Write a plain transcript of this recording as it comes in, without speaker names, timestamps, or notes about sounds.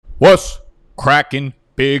What's cracking,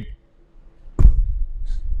 big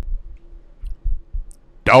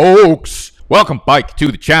dogs? Welcome, Bike,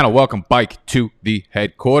 to the channel. Welcome, Bike, to the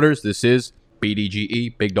headquarters. This is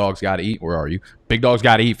BDGE, Big Dogs Gotta Eat. Where are you? Big Dogs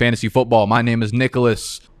Gotta Eat Fantasy Football. My name is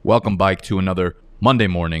Nicholas. Welcome, Bike, to another Monday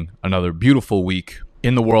morning, another beautiful week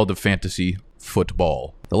in the world of fantasy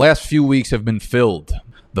football. The last few weeks have been filled.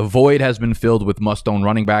 The void has been filled with must-own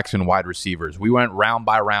running backs and wide receivers. We went round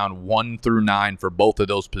by round, 1 through 9 for both of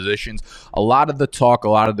those positions. A lot of the talk, a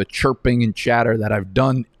lot of the chirping and chatter that I've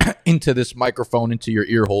done into this microphone, into your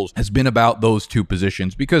ear holes, has been about those two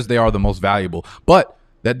positions because they are the most valuable. But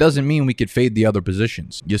that doesn't mean we could fade the other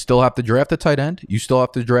positions. You still have to draft a tight end. You still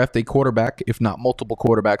have to draft a quarterback, if not multiple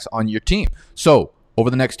quarterbacks on your team. So over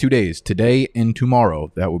the next 2 days, today and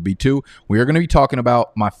tomorrow, that would be 2, we are going to be talking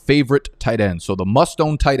about my favorite tight ends. So the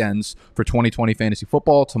must-own tight ends for 2020 fantasy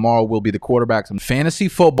football. Tomorrow will be the quarterbacks. And fantasy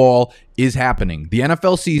football is happening. The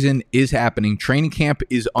NFL season is happening. Training camp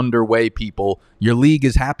is underway, people. Your league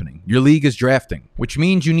is happening. Your league is drafting, which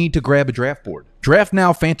means you need to grab a draft board. Draft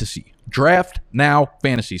Now Fantasy. Draft Now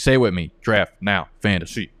Fantasy. Say it with me. Draft Now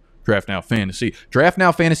Fantasy. Draft Now Fantasy.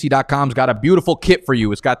 DraftNowFantasy.com's got a beautiful kit for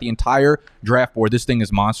you. It's got the entire draft board. This thing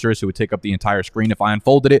is monstrous. It would take up the entire screen if I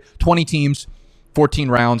unfolded it. 20 teams, 14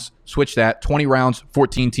 rounds. Switch that. 20 rounds,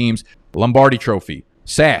 14 teams. Lombardi Trophy.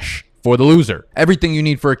 Sash for the loser. Everything you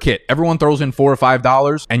need for a kit. Everyone throws in $4 or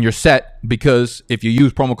 $5 and you're set, because if you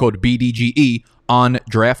use promo code BDGE on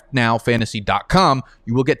DraftNowFantasy.com,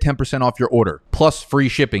 you will get 10% off your order plus free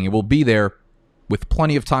shipping. It will be there with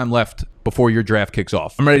plenty of time left before your draft kicks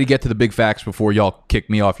off. I'm ready to get to the big facts before y'all kick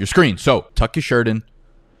me off your screen. So tuck your shirt in,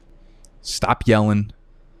 stop yelling,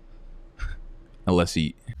 and let's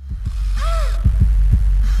eat.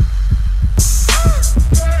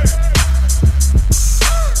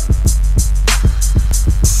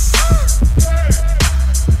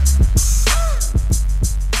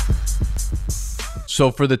 So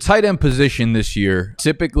for the tight end position this year,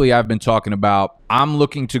 typically I've been talking about, I'm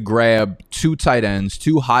looking to grab 2 tight ends,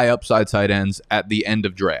 2 high upside tight ends at the end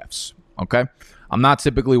of drafts, okay? I'm not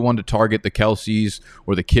typically one to target the Kelce's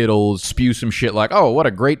or the Kittles, spew some shit like, oh, what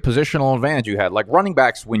a great positional advantage you had. Like, running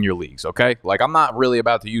backs win your leagues, okay? Like, I'm not really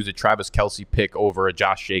about to use a Travis Kelce pick over a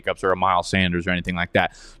Josh Jacobs or a Miles Sanders or anything like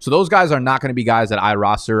that. So those guys are not going to be guys that I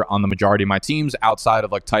roster on the majority of my teams outside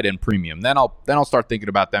of like tight end premium. Then I'll start thinking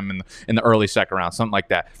about them in the early second round, something like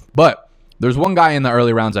that. But there's one guy in the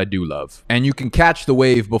early rounds I do love, and you can catch the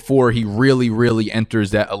wave before he really enters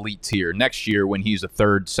that elite tier next year when he's a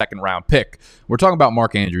third, second round pick. We're talking about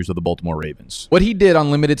Mark Andrews of the Baltimore Ravens. What he did on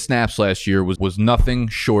limited snaps last year was nothing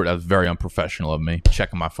short of very unprofessional of me.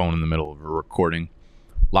 Checking my phone in the middle of a recording.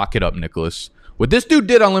 Lock it up, Nicholas. What this dude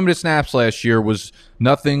did on limited snaps last year was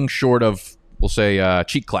nothing short of, we'll say,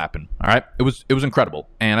 cheek clapping. All right, it was incredible,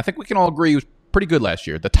 and I think we can all agree he was pretty good last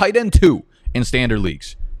year. The tight end 2 in standard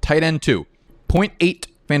leagues. Tight end 2. 0.8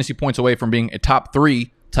 fantasy points away from being a top 3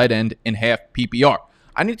 tight end in half PPR.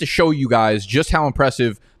 I need to show you guys just how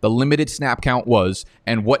impressive the limited snap count was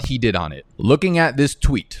and what he did on it. Looking at this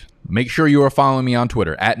tweet, make sure you are following me on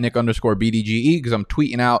Twitter at Nick_BDGE, because I'm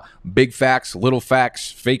tweeting out big facts, little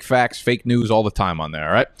facts, fake news all the time on there,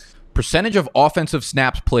 all right? Percentage of offensive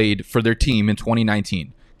snaps played for their team in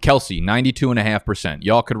 2019. Kelce, 92.5%.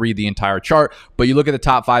 Y'all could read the entire chart, but you look at the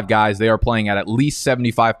top 5 guys, they are playing at least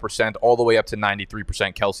 75%, all the way up to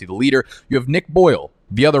 93%. Kelce, the leader. You have Nick Boyle,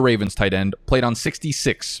 the other Ravens tight end, played on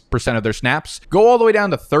 66% of their snaps. Go all the way down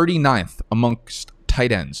to 39th amongst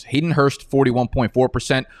tight ends. Hayden Hurst,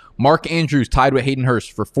 41.4%. Mark Andrews tied with Hayden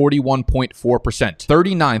Hurst for 41.4%.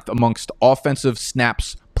 39th amongst offensive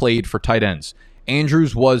snaps played for tight ends.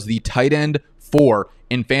 Andrews was the tight end 4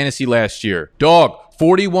 in fantasy last year. Dog,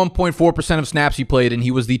 41.4% of snaps he played, and he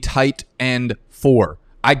was the tight end 4.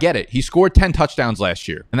 I get it. He scored 10 touchdowns last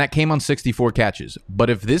year, and that came on 64 catches. But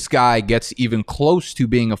if this guy gets even close to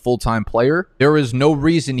being a full-time player, there is no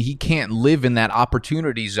reason he can't live in that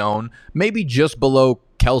opportunity zone, maybe just below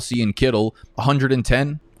Kelce and Kittle,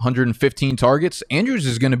 110, 115 targets. Andrews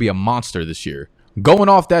is going to be a monster this year. Going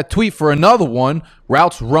off that tweet for another one,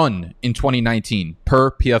 routes run in 2019 per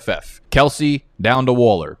PFF. Kelce down to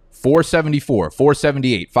Waller. 474,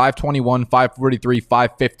 478, 521, 543,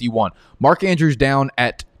 551. Mark Andrews down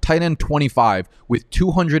at tight end 25 with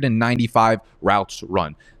 295 routes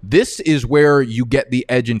run. This is where you get the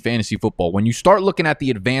edge in fantasy football, when you start looking at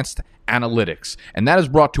the advanced analytics. And that is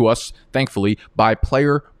brought to us, thankfully, by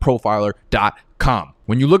PlayerProfiler.com.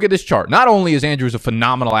 When you look at this chart, not only is Andrews a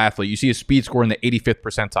phenomenal athlete, you see his speed score in the 85th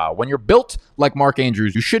percentile. When you're built like Mark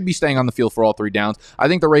Andrews, you should be staying on the field for all 3 downs. I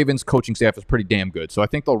think the Ravens coaching staff is pretty damn good. So I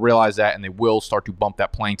think they'll realize that, and they will start to bump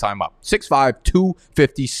that playing time up. 6'5",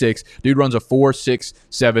 256. Dude runs a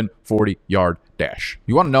 4.67 40-yard dash.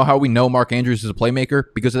 You want to know how we know Mark Andrews is a playmaker?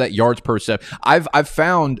 Because of that yards per reception. I've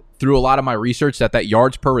found through a lot of my research that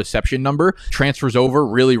yards per reception number transfers over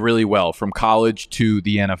really, really well from college to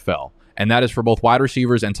the NFL. And that is for both wide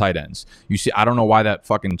receivers and tight ends. You see, I don't know why that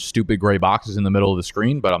fucking stupid gray box is in the middle of the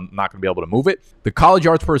screen, but I'm not going to be able to move it. The college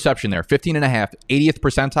yards per reception there, 15.5, 80th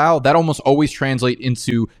percentile. That almost always translates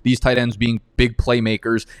into these tight ends being big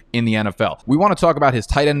playmakers in the NFL. We want to talk about his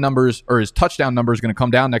tight end numbers, or his touchdown numbers going to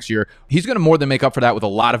come down next year. He's going to more than make up for that with a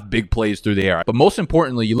lot of big plays through the air. But most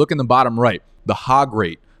importantly, you look in the bottom right, the hog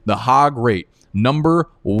rate, number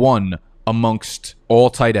 1 amongst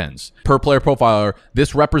all tight ends. Per Player Profiler,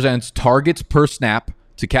 this represents targets per snap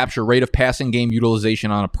to capture rate of passing game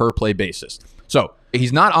utilization on a per play basis. So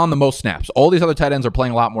he's not on the most snaps. All these other tight ends are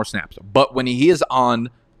playing a lot more snaps. But when he is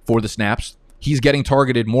on for the snaps, he's getting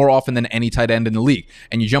targeted more often than any tight end in the league.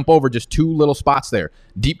 And you jump over just 2 little spots there.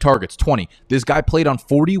 Deep targets, 20. This guy played on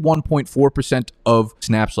 41.4% of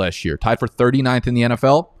snaps last year, tied for 39th in the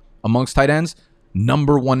NFL amongst tight ends.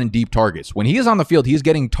 Number 1 in deep targets. When he is on the field, he's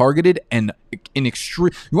getting targeted and in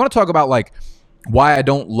extreme. You want to talk about like why I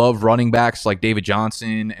don't love running backs like David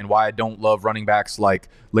Johnson and why I don't love running backs like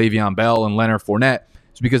Le'Veon Bell and Leonard Fournette.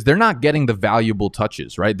 It's because they're not getting the valuable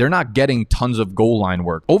touches, right? They're not getting tons of goal line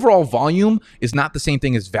work. Overall volume is not the same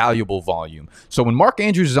thing as valuable volume. So when Mark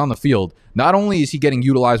Andrews is on the field, not only is he getting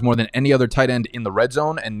utilized more than any other tight end in the red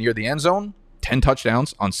zone and near the end zone, 10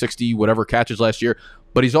 touchdowns on 60 whatever catches last year,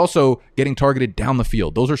 but he's also getting targeted down the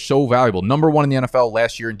field. Those are so valuable. Number 1 in the NFL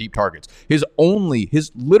last year in deep targets. His only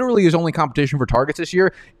competition for targets this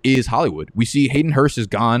year is Hollywood. We see Hayden Hurst is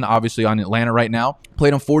gone, obviously, on Atlanta right now.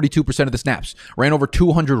 Played on 42% of the snaps. Ran over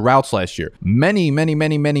 200 routes last year. Many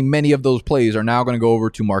of those plays are now going to go over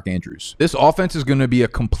to Mark Andrews. This offense is going to be a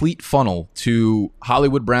complete funnel to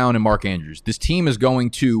Hollywood Brown and Mark Andrews. This team is going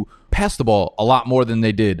to pass the ball a lot more than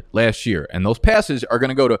they did last year. And those passes are going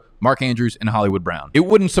to go to Mark Andrews and Hollywood Brown. It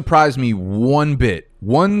wouldn't surprise me one bit,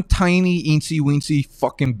 one tiny eensy-weensy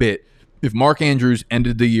fucking bit, if Mark Andrews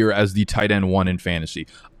ended the year as the tight end 1 in fantasy.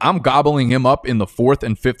 I'm gobbling him up in the 4th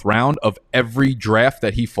and 5th round of every draft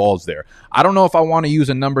that he falls there. I don't know if I want to use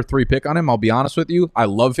a number 3 pick on him. I'll be honest with you. I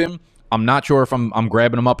love him. I'm not sure if I'm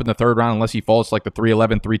grabbing him up in the 3rd round unless he falls to like the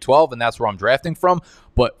 311, 312, and that's where I'm drafting from.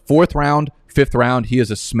 But 4th round, 5th round, he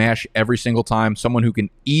is a smash every single time. Someone who can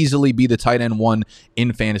easily be the tight end 1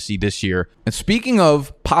 in fantasy this year. And speaking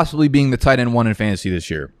of possibly being the tight end 1 in fantasy this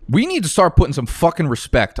year, we need to start putting some fucking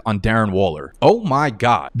respect on Darren Waller. Oh my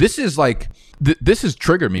God. This is like, this has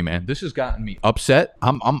triggered me, man. This has gotten me upset.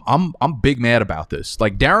 I'm big mad about this.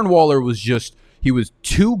 Like Darren Waller he was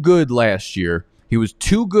too good last year. He was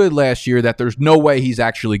too good last year that there's no way he's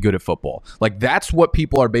actually good at football. Like, that's what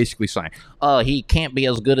people are basically saying. He can't be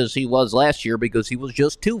as good as he was last year because he was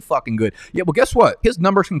just too fucking good. Yeah, well, guess what? His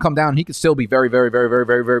numbers can come down and he can still be very, very, very, very,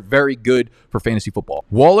 very, very, very good for fantasy football.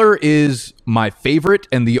 Waller is my favorite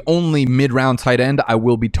and the only mid-round tight end I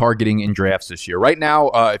will be targeting in drafts this year. Right now,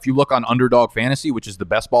 if you look on Underdog Fantasy, which is the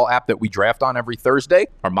best ball app that we draft on every Thursday,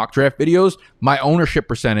 our mock draft videos, my ownership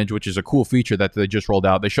percentage, which is a cool feature that they just rolled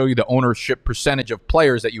out, they show you the ownership percentage of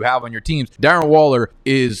players that you have on your teams. Darren Waller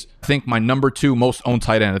is, I think, my number 2 most owned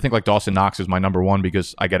tight end. I think like Dawson Knox is my number 1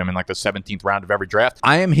 because I get him in like the 17th round of every draft.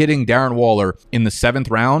 I am hitting Darren Waller in the 7th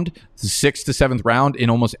round, 6th to 7th round in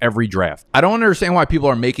almost every draft. I don't understand why people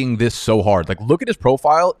are making this so hard. Like, look at his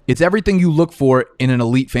profile. It's everything you look for in an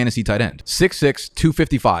elite fantasy tight end. 6'6",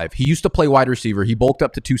 255. He used to play wide receiver. He bulked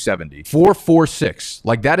up to 270. 4.46.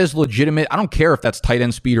 Like, that is legitimate. I don't care if that's tight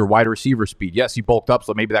end speed or wide receiver speed. Yes, he bulked up,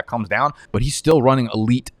 so maybe that comes down, but he's still running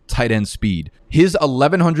elite tight end speed. His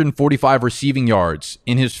 1,145 receiving yards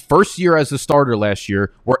in his first year as the starter last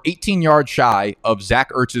year were 18 yards shy of Zach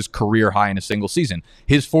Ertz's career high in a single season.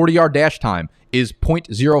 His 40-yard dash time is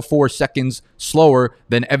 0.04 seconds slower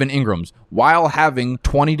than Evan Ingram's, while having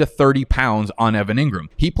 20 to 30 pounds on Evan Ingram.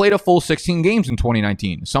 He played a full 16 games in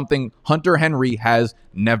 2019, something Hunter Henry has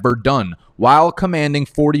never done, while commanding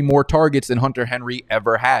 40 more targets than Hunter Henry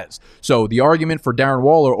ever has. So the argument for Darren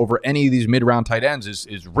Waller over any of these mid-round tight ends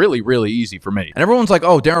is really, really easy for me. And everyone's like,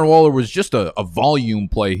 oh, Darren Waller was just a volume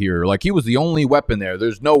play here. Like, he was the only weapon there.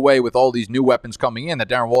 There's no way with all these new weapons coming in that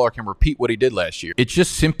Darren Waller can repeat what he did last year. It's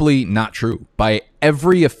just simply not true. by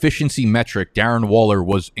every efficiency metric, Darren Waller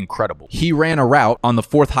was incredible. He ran a route on the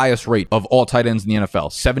 4th highest rate of all tight ends in the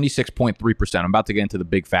NFL, 76.3%. I'm about to get into the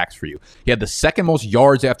big facts for you. He had the 2nd most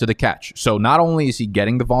yards after the catch. So not only is he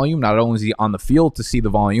getting the volume, not only is he on the field to see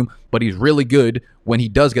the volume, but he's really good when he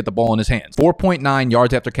does get the ball in his hands. 4.9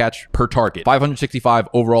 yards after catch per target. 565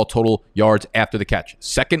 overall total yards after the catch.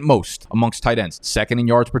 2nd most amongst tight ends. 2nd in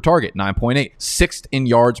yards per target, 9.8. 6th in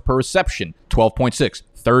yards per reception, 12.6.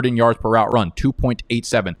 3rd in yards per route run,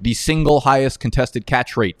 2.87. The single highest contested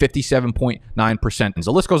catch rate, 57.9%. And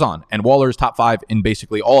the list goes on. And Waller is top 5 in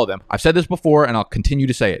basically all of them. I've said this before, and I'll continue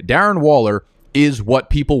to say it. Darren Waller is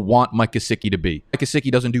what people want Mike Gesicki to be. Mike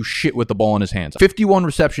Gesicki doesn't do shit with the ball in his hands. 51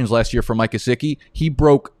 receptions last year for Mike Gesicki. He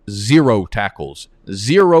broke 0 tackles.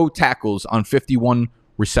 0 tackles on 51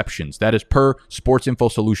 receptions. That is per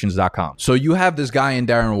sportsinfosolutions.com. So you have this guy in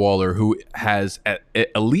Darren Waller who has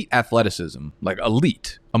elite athleticism, like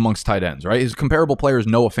elite amongst tight ends, right? His comparable player is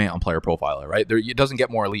Noah Fant on Player Profiler, right? It doesn't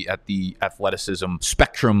get more elite at the athleticism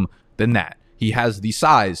spectrum than that. He has the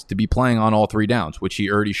size to be playing on all 3 downs, which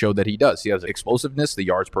he already showed that he does. He has explosiveness, the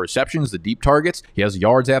yards per receptions, the deep targets. He has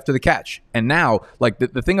yards after the catch. And now, like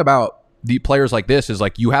the thing about the players like this is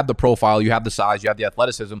like you have the profile, you have the size, you have the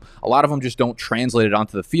athleticism. A lot of them just don't translate it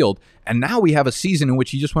onto the field. And now we have a season in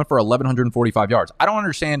which he just went for 1,145 yards. I don't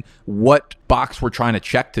understand what box we're trying to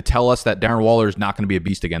check to tell us that Darren Waller is not going to be a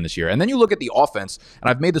beast again this year. And then you look at the offense, and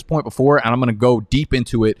I've made this point before, and I'm going to go deep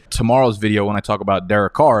into it tomorrow's video when I talk about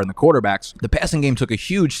Derek Carr and the quarterbacks. The passing game took a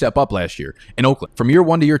huge step up last year in Oakland. From year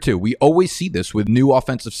 1 to year 2, we always see this with new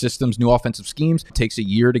offensive systems, new offensive schemes. It takes a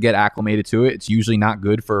year to get acclimated to it. It's usually not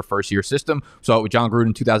good for a first-year system. So with John Gruden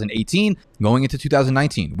in 2018, going into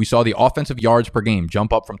 2019, we saw the offensive yards per game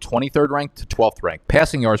jump up from 23rd ranked to 12th ranked.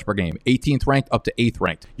 Passing yards per game, 18th ranked up to 8th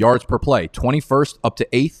ranked. Yards per play, 21st up to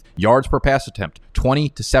 8th. Yards per pass attempt, 20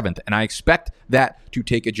 to 7th. And I expect that to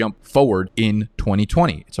take a jump forward in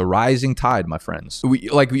 2020. It's a rising tide, my friends.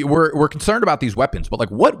 We're concerned about these weapons, but like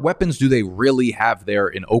what weapons do they really have there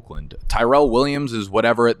in Oakland? Tyrell Williams is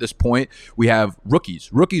whatever at this point. We have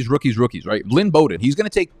rookies, right? Lynn Bowden, he's going to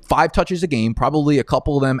take 5 touches a game, probably a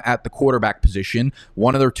couple of them at the quarterback position,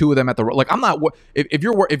 1 or 2 of them at the I'm not if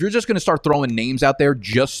you're just going to start throwing names out there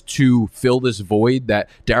just to fill this void that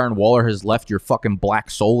Darren Waller has left your fucking black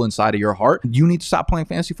soul inside of your heart, you need to stop playing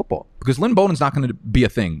fantasy football because Lynn Bowden's not going to be a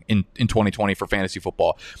thing in 2020 for fantasy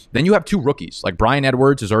football. Then you have 2 rookies. Like Brian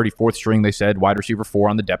Edwards is already 4th string, they said, wide receiver 4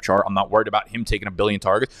 on the depth chart. I'm not worried about him taking a billion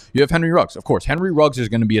targets. You have Henry Ruggs. Of course, Henry Ruggs is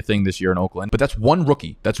going to be a thing this year in Oakland, but that's one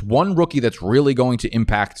rookie. That's one rookie that's really going to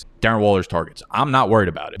impact Darren Waller's targets. I'm not worried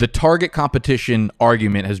about it. The target competition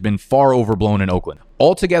argument has been far overblown in Oakland.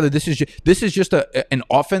 Altogether, this is just an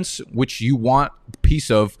offense which you want a piece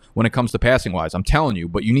of when it comes to passing wise. I'm telling you,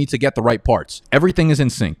 but you need to get the right parts. Everything is in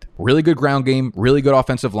sync. Really good ground game, really good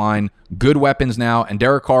offensive line, good weapons now, and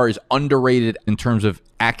Derek Carr is underrated in terms of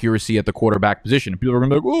accuracy at the quarterback position. People are going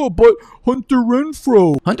to be like, oh, but Hunter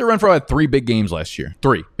Renfrow. Hunter Renfrow had 3 big games last year.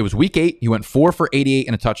 3. It was week 8. He went 4 for 88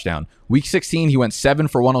 and a touchdown. Week 16, he went 7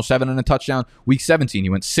 for 107 and a touchdown. Week 17, he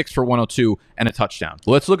went 6 for 102 and a touchdown.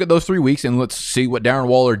 Let's look at those 3 weeks and let's see what Darren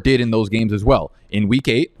Waller did in those games as well. In week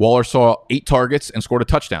 8, Waller saw 8 targets and scored a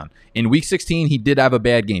touchdown. In week 16, he did have a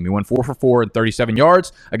bad game. He went 4 for 4 and 37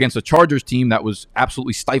 yards against a Chargers team that was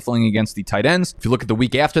absolutely stifling against the tight ends. If you look at the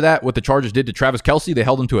week after that, what the Chargers did to Travis Kelce, they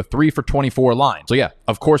held him to a 3 for 24 line. So yeah,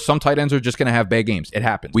 of course, some tight ends are just going to have bad games. It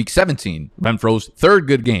happens. Week 17, Renfrow's 3rd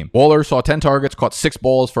good game. Waller saw 10 targets, caught 6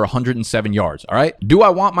 balls for 107 yards. All right. Do I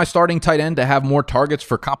want my starting tight end to have more targets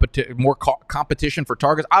for competition for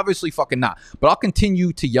targets? Obviously fucking not. But I'll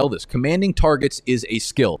continue to yell this. Commanding targets is a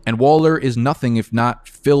skill. And Waller is nothing if not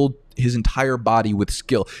filled his entire body with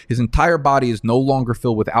skill. His entire body is no longer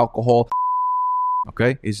filled with alcohol.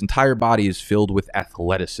 Okay? His entire body is filled with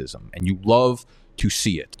athleticism. And you love to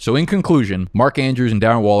see it. So in conclusion, Mark Andrews and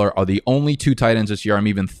Darren Waller are the only 2 tight ends this year I'm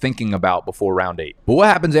even thinking about before round 8. But what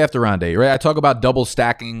happens after round 8, right? I talk about double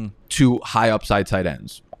stacking 2 high upside tight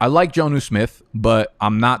ends. I like Jonnu Smith, but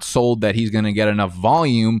I'm not sold that he's going to get enough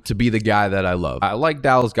volume to be the guy that I love. I like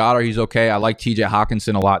Dallas Goedert. He's okay. I like TJ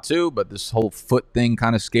Hawkinson a lot too, but this whole foot thing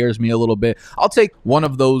kind of scares me a little bit. I'll take one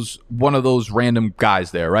of those random guys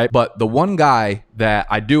there, right? But the one guy that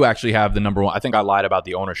I do actually have the number 1, I think I lied about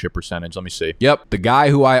the ownership percentage. Let me see. Yep. The guy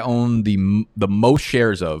who I own the most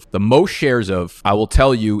shares of, I will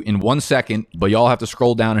tell you in 1 second, but y'all have to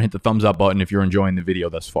scroll down and hit the thumbs up button if you're enjoying the video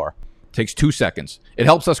thus far. Takes 2 seconds. It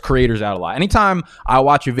helps us creators out a lot. Anytime I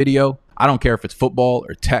watch a video I don't care if it's football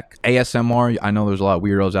or tech, ASMR. I know there's a lot of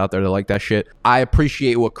weirdos out there that like that shit. I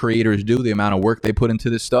appreciate what creators do, the amount of work they put into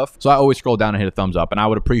this stuff. So I always scroll down and hit a thumbs up. And I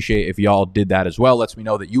would appreciate if y'all did that as well. Lets me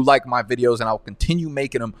know that you like my videos, and I'll continue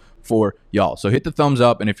making them for y'all. So hit the thumbs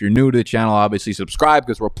up. And if you're new to the channel, obviously subscribe,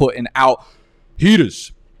 because we're putting out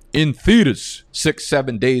heaters in theaters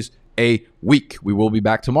 6-7 days a week. We will be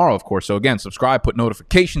back tomorrow, of course. So again, subscribe, put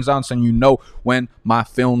notifications on so you know when my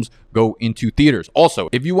films go into theaters. Also,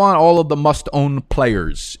 if you want all of the must-own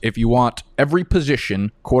players, if you want every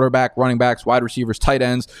position, quarterback, running backs, wide receivers, tight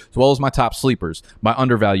ends, as well as my top sleepers, my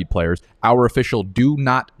undervalued players, our official do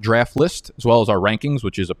not draft list, as well as our rankings,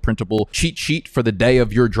 which is a printable cheat sheet for the day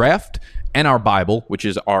of your draft, and our Bible, which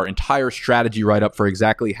is our entire strategy write-up for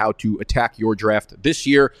exactly how to attack your draft this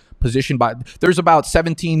year, position by. There's about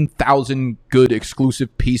 17,000 good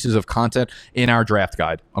exclusive pieces of content in our draft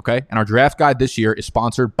guide, okay? And our draft guide this year is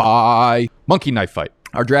sponsored by Monkey Knife Fight.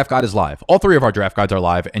 Our draft guide is live. All three of our draft guides are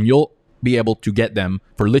live, and you'll be able to get them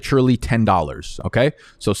for literally $10, okay?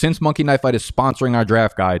 So since Monkey Knife Fight is sponsoring our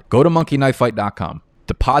draft guide, go to monkeyknifefight.com.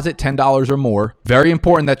 Deposit $10 or more. Very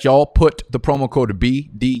important that y'all put the promo code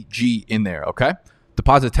BDG in there, okay?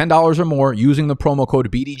 Deposit $10 or more using the promo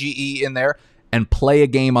code BDGE in there, and play a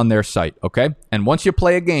game on their site, okay? And once you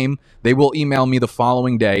play a game, they will email me the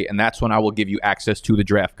following day, and that's when I will give you access to the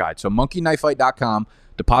draft guide. So monkeyknifefight.com,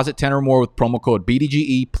 deposit 10 or more with promo code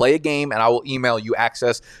BDGE, play a game, and I will email you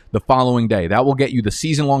access the following day. That will get you the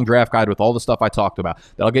season-long draft guide with all the stuff I talked about.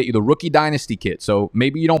 That'll get you the rookie dynasty kit. So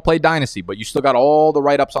maybe you don't play dynasty, but you still got all the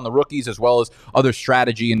write-ups on the rookies, as well as other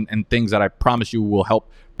strategy and things that I promise you will help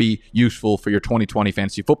be useful for your 2020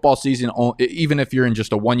 fantasy football season, even if you're in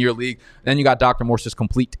just a one-year league. Then you got Dr. Morse's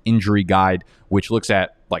complete injury guide, which looks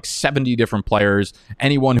at like 70 different players.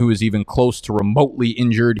 Anyone who is even close to remotely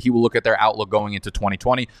injured, he will look at their outlook going into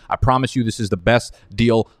 2020. I promise you this is the best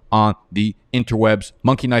deal on the interwebs.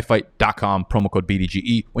 monkeyknifefight.com, promo code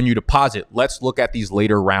BDGE. When you deposit, let's look at these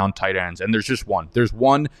later round tight ends. And there's just one. There's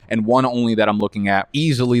one and one only that I'm looking at.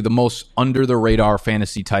 Easily the most under the radar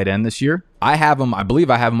fantasy tight end this year. I believe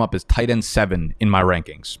I have him up as tight end 7 in my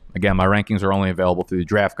rankings. Again, my rankings are only available through the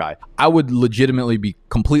draft guide. I would legitimately be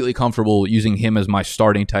completely comfortable using him as my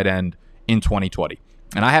starting tight end in 2020.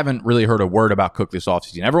 And I haven't really heard a word about Cook this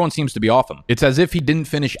offseason. Everyone seems to be off him. It's as if he didn't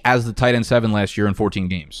finish as the tight end 7 last year in 14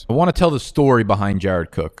 games. I want to tell the story behind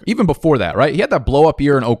Jared Cook. Even before that, right? He had that blow-up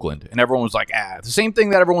year in Oakland, and everyone was like, it's the same thing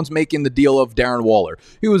that everyone's making the deal of Darren Waller.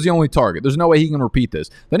 He was the only target. There's no way he can repeat this.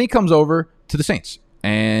 Then he comes over to the Saints,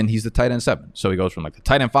 and he's the tight end 7. So he goes from like the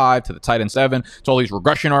tight end 5 to the tight end 7. It's all these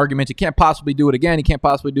regression arguments. He can't possibly do it again. He can't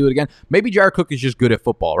possibly do it again. Maybe Jared Cook is just good at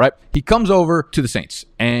football, right? He comes over to the Saints,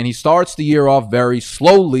 and he starts the year off very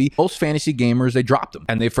slowly. Most fantasy gamers, they dropped him,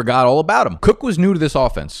 and they forgot all about him. Cook was new to this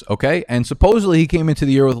offense, okay? And supposedly he came into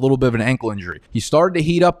the year with a little bit of an ankle injury. He started to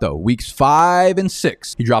heat up, though. Weeks 5 and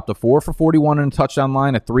 6, he dropped a 4 for 41 in a touchdown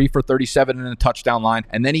line, a 3 for 37 in a touchdown line,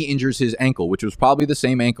 and then he injures his ankle, which was probably the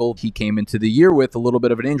same ankle he came into the year with, a little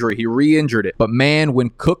bit of an injury. He re-injured it. But man,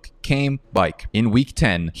 when Cook came back in week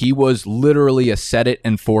 10, he was literally a set it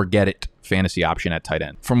and forget it fantasy option at tight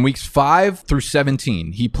end. From weeks 5 through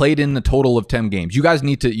 17, he played in a total of 10 games. You guys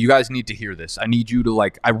need to hear this. I need you to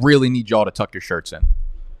I really need y'all to tuck your shirts in.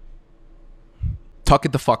 Tuck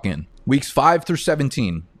it the fuck in. Weeks 5 through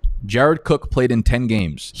 17, Jared Cook played in 10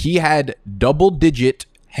 games. He had double-digit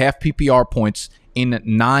half PPR points in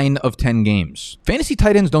 9 of 10 games. Fantasy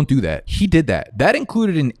tight ends don't do that. He did that. That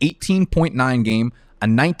included an 18.9 game, a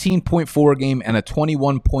 19.4 game, and a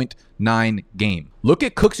 21.9 game. Look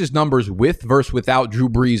at Cook's numbers with versus without Drew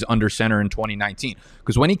Brees under center in 2019.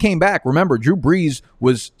 Because when he came back, remember, Drew Brees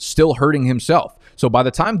was still hurting himself. So by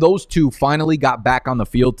the time those two finally got back on the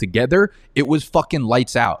field together, it was fucking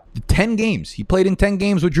lights out. 10 games. He played in 10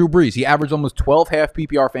 games with Drew Brees. He averaged almost 12 half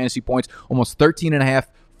PPR fantasy points, almost 13 and a half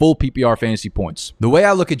full PPR fantasy points. The way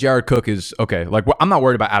I look at Jared Cook is, okay, I'm not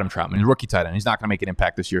worried about Adam Troutman. He's a rookie tight end. He's not going to make an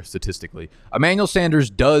impact this year statistically. Emmanuel Sanders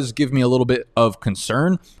does give me a little bit of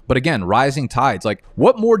concern, but again, rising tides.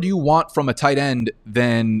 What more do you want from a tight end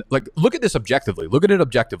than, look at this objectively. Look at it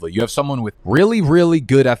objectively. You have someone with really, really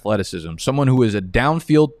good athleticism, someone who is a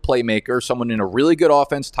downfield playmaker, someone in a really good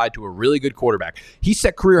offense tied to a really good quarterback. He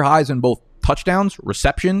set career highs in both touchdowns,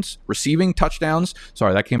 receptions, receiving touchdowns.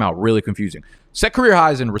 Sorry, that came out really confusing. Set career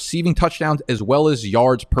highs in receiving touchdowns as well as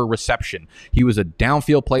yards per reception. He was a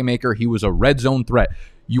downfield playmaker. He was a red zone threat.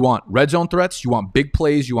 You want red zone threats. You want big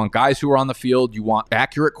plays. You want guys who are on the field. You want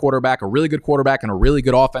accurate quarterback, a really good quarterback, and a really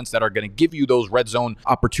good offense that are going to give you those red zone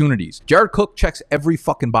opportunities. Jared Cook checks every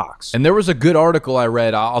fucking box. And there was a good article I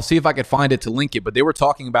read. I'll see if I could find it to link it, but they were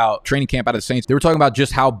talking about training camp out of the Saints. They were talking about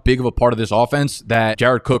just how big of a part of this offense that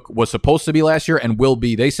Jared Cook was supposed to be last year and will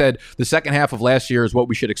be. They said the second half of last year is what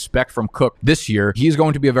we should expect from Cook this year. He's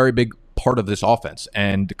going to be a very big part of this offense.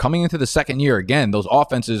 And coming into the second year, again, those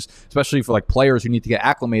offenses, especially for like players who need to get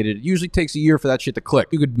acclimated, it usually takes a year for that shit to click.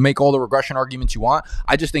 You could make all the regression arguments you want.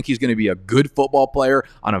 I just think he's going to be a good football player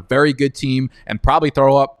on a very good team and probably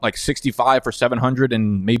throw up like 65 for 700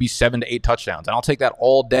 and maybe 7 to 8 touchdowns. And I'll take that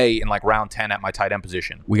all day in like round 10 at my tight end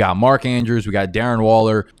position. We got Mark Andrews, we got Darren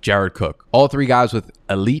Waller, Jared Cook. All three guys with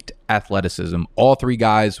elite athleticism. All three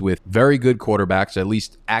guys with very good quarterbacks, at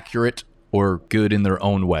least accurate or good in their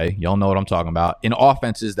own way. Y'all know what I'm talking about. In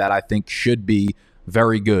offenses that I think should be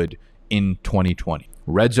very good in 2020.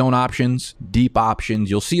 Red zone options, deep options.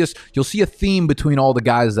 You'll see a theme between all the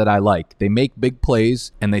guys that I like. They make big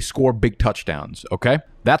plays and they score big touchdowns, okay?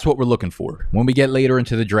 That's what we're looking for. When we get later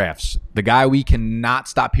into the drafts, the guy we cannot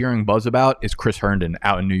stop hearing buzz about is Chris Herndon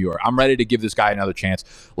out in New York. I'm ready to give this guy another chance.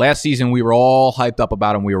 Last season, we were all hyped up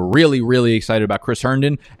about him. We were really, really excited about Chris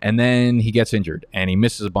Herndon, and then he gets injured, and he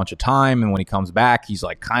misses a bunch of time, and when he comes back, he's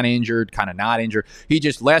like kind of injured, kind of not injured.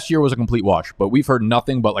 Last year was a complete wash, but we've heard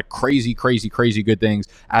nothing but like crazy, crazy, crazy good things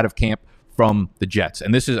out of camp from the Jets.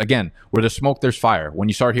 And this is, again, where there's smoke, there's fire. When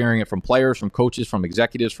you start hearing it from players, from coaches, from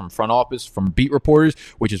executives, from front office, from beat reporters,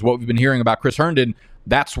 which is what we've been hearing about Chris Herndon,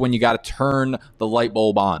 that's when you got to turn the light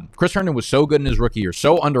bulb on. Chris Herndon was so good in his rookie year,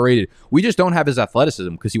 so underrated. We just don't have his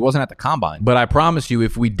athleticism because he wasn't at the combine. But I promise you,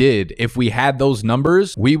 if we had those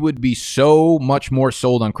numbers, we would be so much more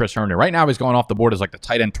sold on Chris Herndon. Right now, he's going off the board as like the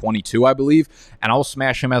tight end 22, I believe, and I'll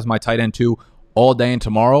smash him as my tight end 2 all day and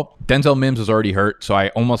tomorrow. Denzel Mims is already hurt, so I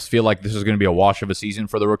almost feel like this is going to be a wash of a season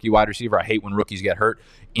for the rookie wide receiver. I hate when rookies get hurt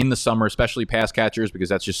in the summer, especially pass catchers, because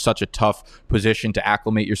that's just such a tough position to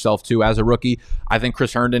acclimate yourself to as a rookie. I think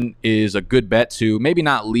Chris Herndon is a good bet to maybe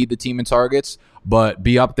not lead the team in targets, but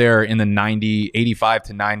be up there in the 85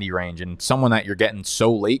 to 90 range. And someone that you're getting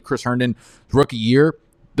so late, Chris Herndon's rookie year,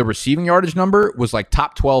 the receiving yardage number was like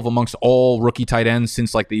top 12 amongst all rookie tight ends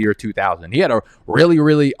since like the year 2000. He had a really,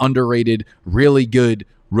 really underrated, really good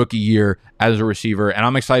rookie year as a receiver, and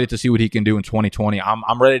I'm excited to see what he can do in 2020.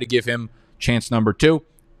 I'm ready to give him chance number 2.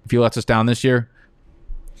 If he lets us down this year,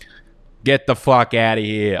 get the fuck out of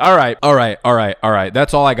here. All right.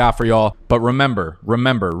 That's all I got for y'all. But remember,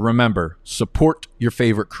 support your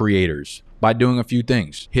favorite creators by doing a few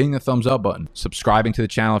things. Hitting the thumbs up button, subscribing to the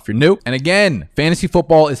channel if you're new. And again, fantasy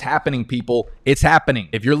football is happening, people. It's happening.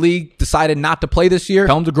 If your league decided not to play this year,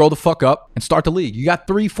 tell them to grow the fuck up and start the league. You got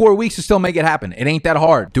 3-4 weeks to still make it happen. It ain't that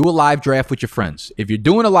hard. Do a live draft with your friends. If you're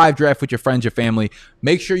doing a live draft with your friends, your family,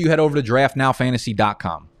 make sure you head over to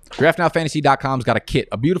draftnowfantasy.com. DraftNowFantasy.com's got a kit,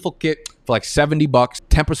 a beautiful kit for like $70,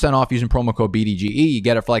 10% off using promo code BDGE. You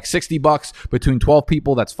get it for like $60 between 12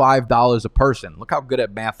 people. That's $5 a person. Look how good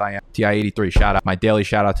at math I am. TI-83 shout out. My daily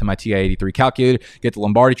shout out to my TI-83 calculator. You get the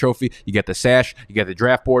Lombardi trophy. You get the sash. You get the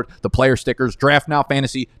draft board, the player stickers.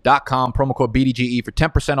 DraftNowFantasy.com, promo code BDGE for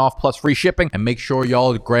 10% off plus free shipping. And make sure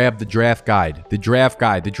y'all grab the draft guide. The draft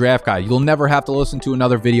guide. You'll never have to listen to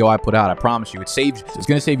another video I put out. I promise you. It's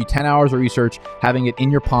going to save you 10 hours of research having it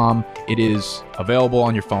in your palm. It is available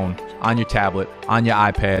on your phone, on your tablet, on your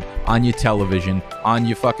iPad, on your television, on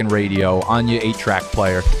your fucking radio, on your 8-track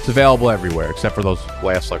player. It's available everywhere except for those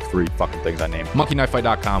last like 3 fucking things I named.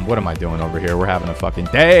 MonkeyKnifeFight.com. What am I doing over here? We're having a fucking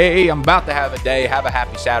day. I'm about to have a day. Have a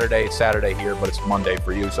happy Saturday. It's Saturday here, but it's Monday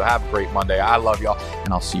for you. So have a great Monday. I love y'all,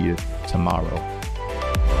 and I'll see you tomorrow.